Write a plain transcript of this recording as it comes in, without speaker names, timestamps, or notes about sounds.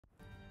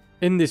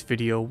In this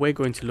video, we're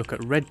going to look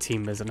at red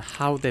teamers and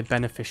how they're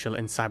beneficial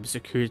in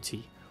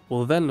cybersecurity.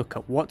 We'll then look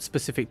at what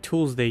specific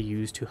tools they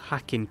use to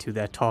hack into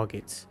their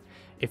targets.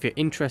 If you're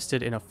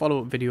interested in a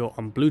follow-up video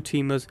on blue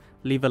teamers,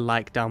 leave a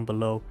like down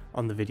below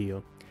on the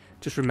video.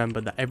 Just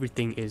remember that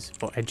everything is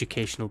for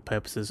educational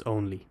purposes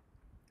only.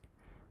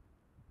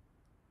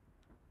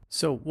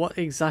 So what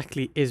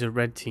exactly is a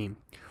red team?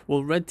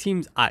 Well, red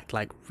teams act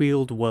like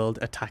real-world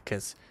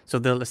attackers, so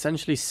they'll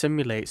essentially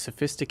simulate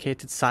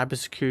sophisticated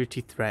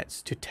cybersecurity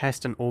threats to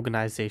test an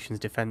organization's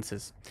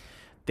defenses.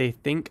 They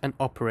think and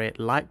operate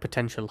like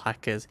potential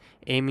hackers,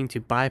 aiming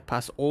to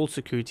bypass all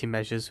security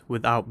measures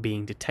without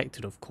being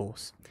detected, of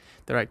course.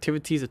 Their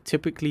activities are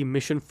typically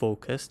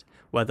mission-focused,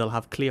 where they'll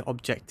have clear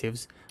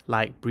objectives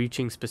like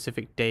breaching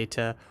specific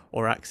data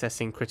or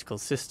accessing critical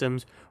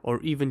systems,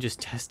 or even just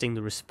testing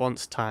the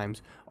response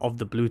times of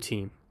the blue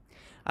team.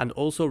 And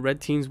also,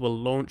 red teams will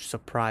launch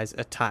surprise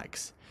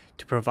attacks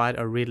to provide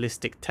a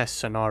realistic test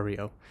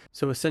scenario.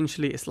 So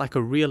essentially it's like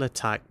a real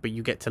attack, but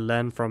you get to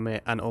learn from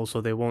it, and also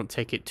they won't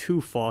take it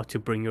too far to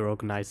bring your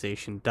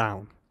organization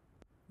down.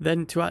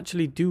 Then to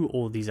actually do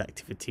all these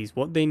activities,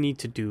 what they need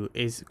to do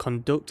is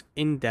conduct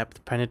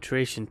in-depth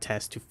penetration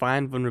tests to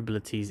find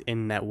vulnerabilities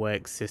in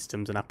network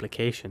systems and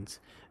applications.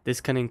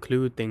 This can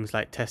include things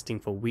like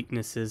testing for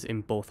weaknesses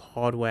in both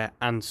hardware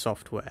and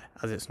software,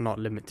 as it's not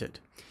limited.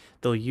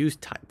 They'll use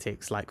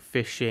tactics like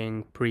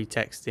phishing,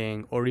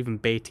 pretexting, or even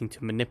baiting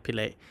to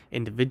manipulate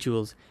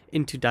individuals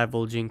into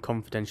divulging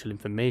confidential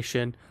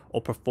information or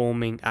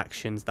performing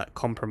actions that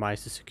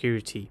compromise the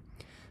security.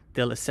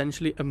 They'll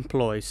essentially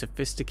employ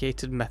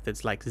sophisticated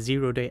methods like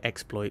zero-day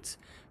exploits,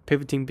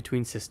 pivoting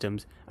between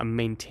systems, and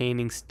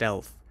maintaining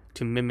stealth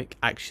to mimic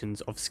actions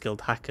of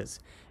skilled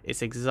hackers.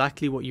 It's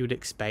exactly what you would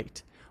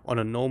expect on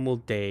a normal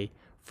day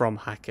from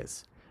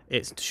hackers.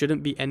 It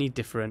shouldn't be any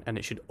different, and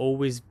it should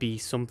always be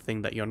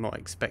something that you're not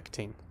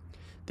expecting.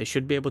 They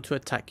should be able to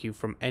attack you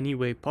from any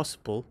way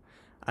possible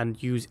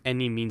and use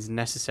any means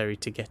necessary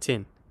to get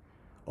in.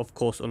 Of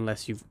course,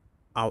 unless you've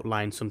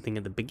outlined something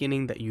at the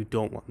beginning that you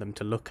don't want them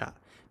to look at.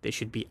 They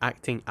should be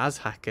acting as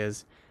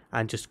hackers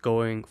and just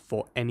going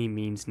for any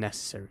means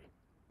necessary.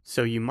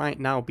 So you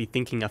might now be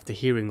thinking, after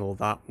hearing all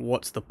that,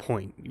 what's the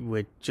point?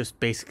 We're just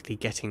basically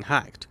getting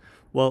hacked.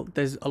 Well,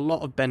 there's a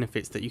lot of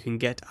benefits that you can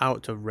get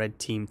out of red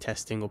team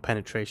testing or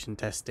penetration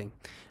testing,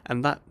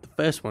 and the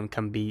first one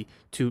can be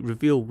to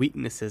reveal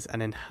weaknesses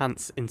and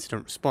enhance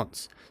incident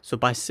response. So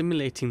by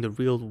simulating the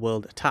real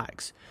world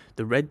attacks,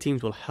 the red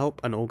teams will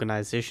help an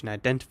organization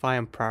identify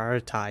and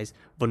prioritize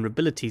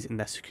vulnerabilities in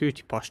their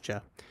security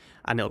posture,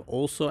 and it'll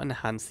also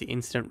enhance the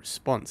incident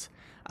response,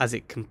 as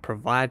it can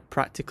provide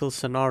practical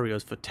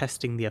scenarios for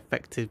testing the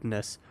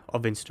effectiveness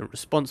of incident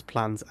response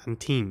plans and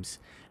teams,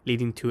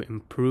 leading to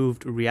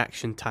improved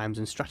reaction times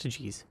and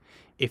strategies.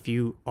 If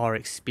you are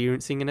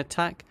experiencing an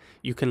attack,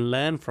 you can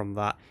learn from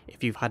that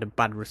if you've had a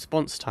bad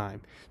response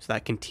time, so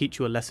that can teach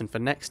you a lesson for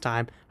next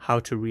time how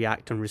to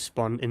react and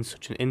respond in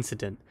such an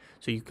incident.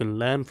 So you can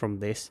learn from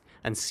this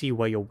and see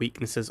where your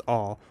weaknesses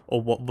are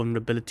or what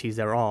vulnerabilities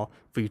there are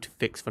for you to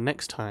fix for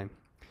next time.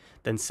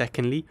 Then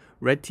secondly,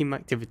 red team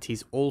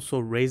activities also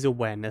raise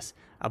awareness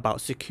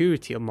about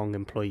security among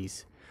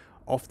employees,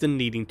 often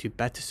leading to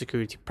better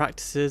security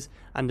practices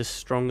and a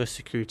stronger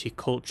security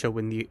culture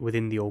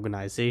within the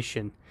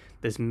organization.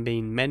 There's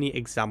been many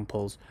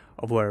examples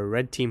of where a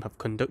red team have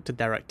conducted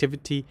their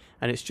activity,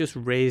 and it's just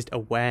raised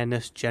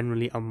awareness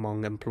generally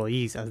among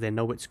employees as they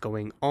know what's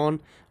going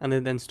on, and they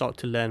then start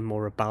to learn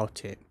more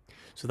about it.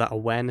 So that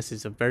awareness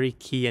is a very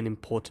key and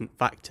important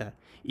factor,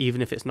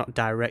 even if it's not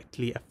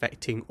directly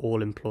affecting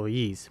all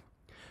employees.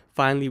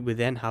 Finally, we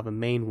then have a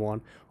main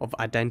one of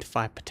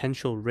identify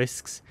potential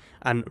risks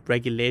and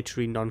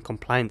regulatory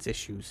non-compliance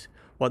issues.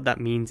 What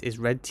that means is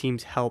red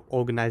teams help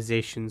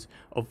organizations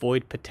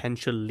avoid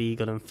potential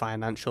legal and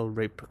financial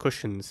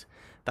repercussions.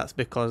 That's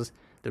because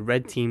the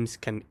red teams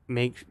can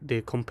make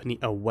the company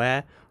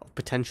aware of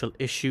potential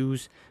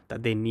issues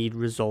that they need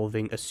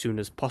resolving as soon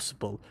as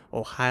possible,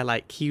 or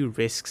highlight key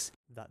risks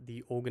that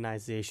the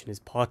organization is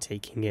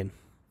partaking in.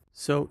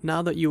 So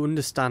now that you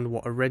understand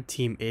what a red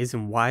team is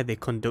and why they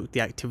conduct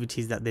the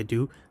activities that they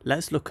do,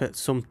 let's look at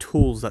some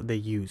tools that they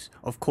use.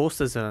 Of course,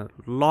 there's a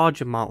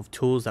large amount of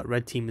tools that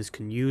red teamers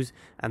can use,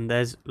 and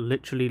there's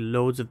literally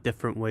loads of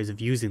different ways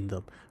of using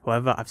them.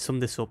 However, I've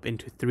summed this up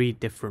into 3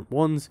 different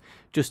ones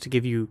just to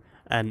give you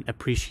an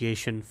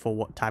appreciation for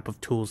what type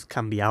of tools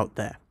can be out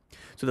there.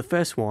 So the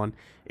first one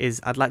is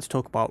I'd like to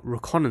talk about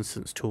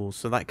reconnaissance tools.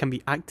 So that can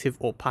be active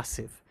or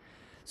passive.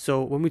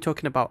 So when we're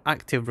talking about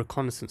active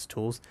reconnaissance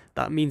tools,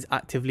 that means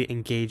actively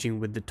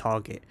engaging with the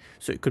target.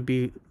 So it could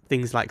be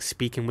things like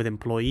speaking with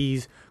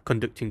employees,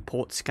 conducting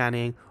port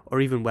scanning, or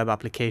even web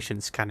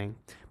application scanning.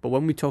 But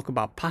when we talk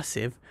about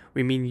passive,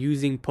 we mean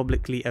using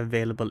publicly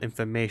available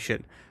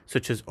information,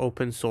 such as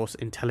open source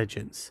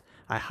intelligence.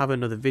 I have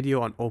another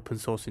video on open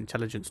source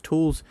intelligence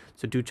tools,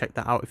 so do check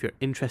that out if you're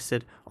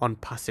interested on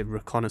passive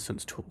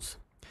reconnaissance tools.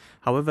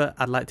 However,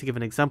 I'd like to give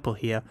an example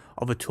here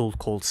of a tool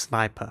called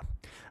Sniper.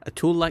 A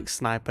tool like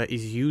Sniper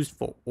is used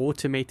for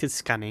automated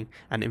scanning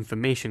and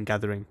information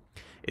gathering.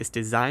 It's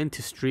designed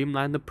to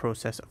streamline the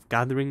process of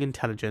gathering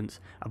intelligence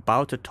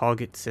about a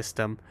target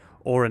system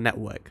or a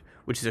network,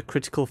 which is a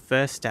critical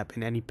first step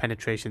in any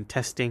penetration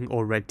testing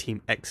or red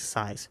team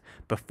exercise.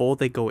 Before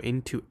they go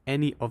into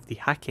any of the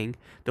hacking,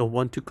 they'll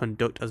want to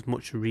conduct as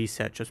much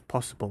research as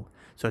possible,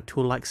 so a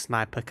tool like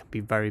Sniper can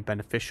be very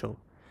beneficial.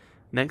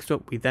 Next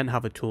up, we then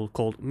have a tool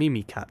called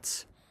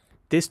MimiKatz.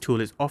 This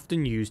tool is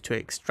often used to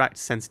extract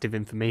sensitive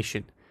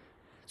information,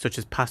 such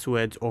as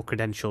passwords or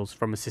credentials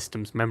from a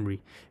system's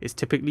memory. It's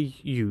typically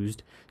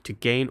used to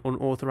gain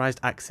unauthorized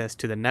access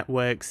to the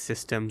networks,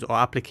 systems, or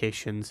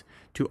applications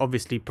to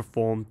obviously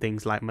perform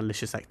things like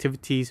malicious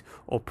activities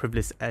or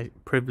privilege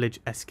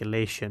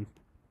escalation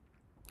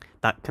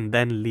that can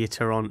then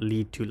later on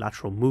lead to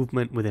lateral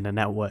movement within a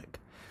network.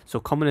 So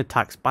common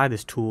attacks by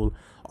this tool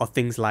are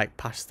things like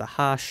pass the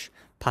hash,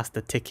 pass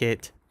the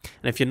ticket,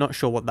 and if you're not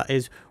sure what that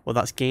is, well,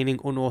 that's gaining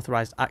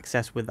unauthorized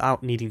access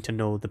without needing to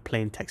know the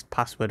plain text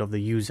password of the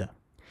user.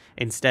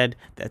 Instead,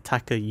 the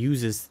attacker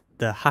uses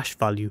the hash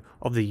value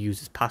of the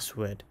user's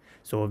password.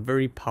 So a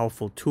very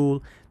powerful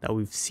tool that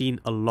we've seen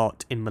a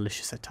lot in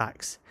malicious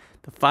attacks.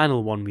 The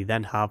final one we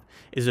then have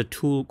is a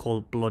tool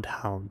called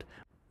BloodHound.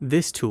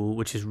 This tool,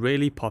 which is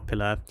really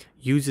popular,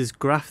 uses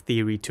graph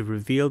theory to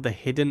reveal the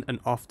hidden and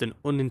often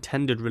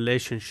unintended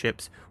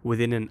relationships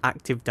within an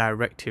Active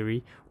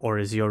Directory or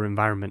Azure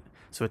environment.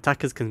 So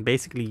attackers can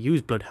basically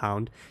use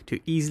BloodHound to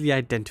easily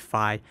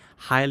identify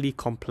highly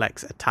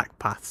complex attack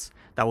paths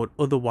that would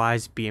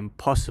otherwise be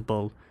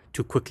impossible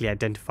to quickly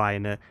identify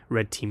in a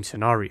red team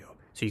scenario.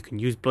 So you can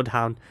use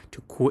BloodHound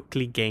to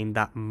quickly gain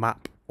that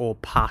map or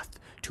path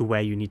to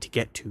where you need to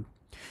get to.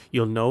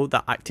 You'll know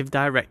that Active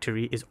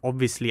Directory is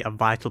obviously a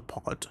vital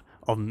part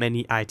of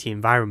many IT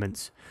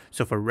environments.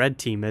 So for red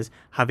teamers,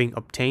 having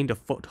obtained a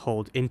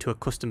foothold into a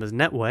customer's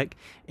network,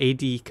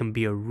 AD can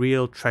be a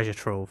real treasure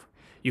trove.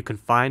 You can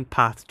find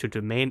paths to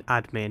domain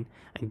admin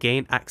and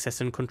gain access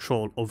and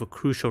control over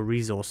crucial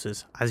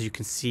resources, as you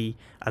can see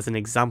as an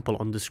example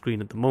on the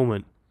screen at the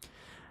moment.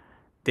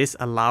 This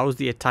allows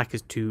the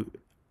attackers to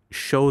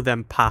show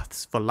them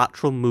paths for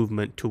lateral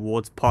movement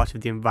towards part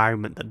of the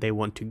environment that they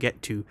want to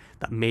get to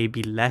that may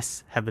be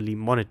less heavily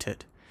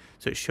monitored.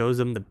 So it shows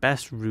them the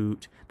best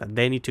route that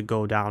they need to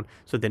go down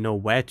so they know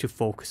where to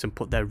focus and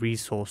put their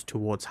resource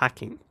towards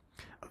hacking.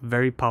 A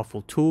very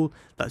powerful tool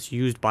that's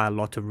used by a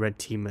lot of red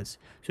teamers,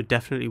 so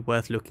definitely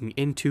worth looking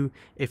into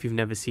if you've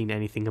never seen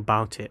anything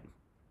about it.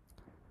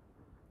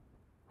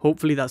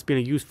 Hopefully that's been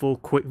a useful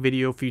quick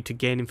video for you to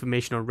gain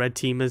information on red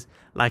teamers.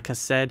 Like I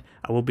said,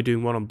 I will be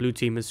doing one on blue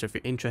teamers, so if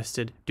you're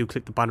interested, do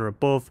click the banner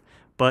above.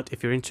 But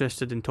if you're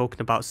interested in talking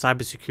about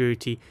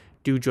cybersecurity,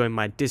 do join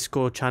my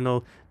Discord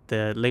channel.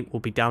 The link will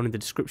be down in the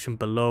description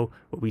below,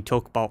 where we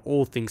talk about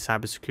all things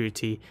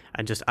cybersecurity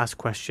and just ask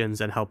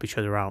questions and help each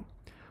other out.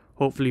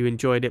 Hopefully you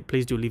enjoyed it.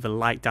 Please do leave a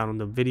like down on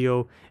the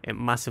video. It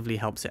massively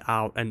helps it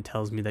out and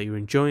tells me that you're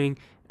enjoying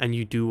and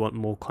you do want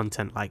more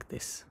content like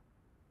this.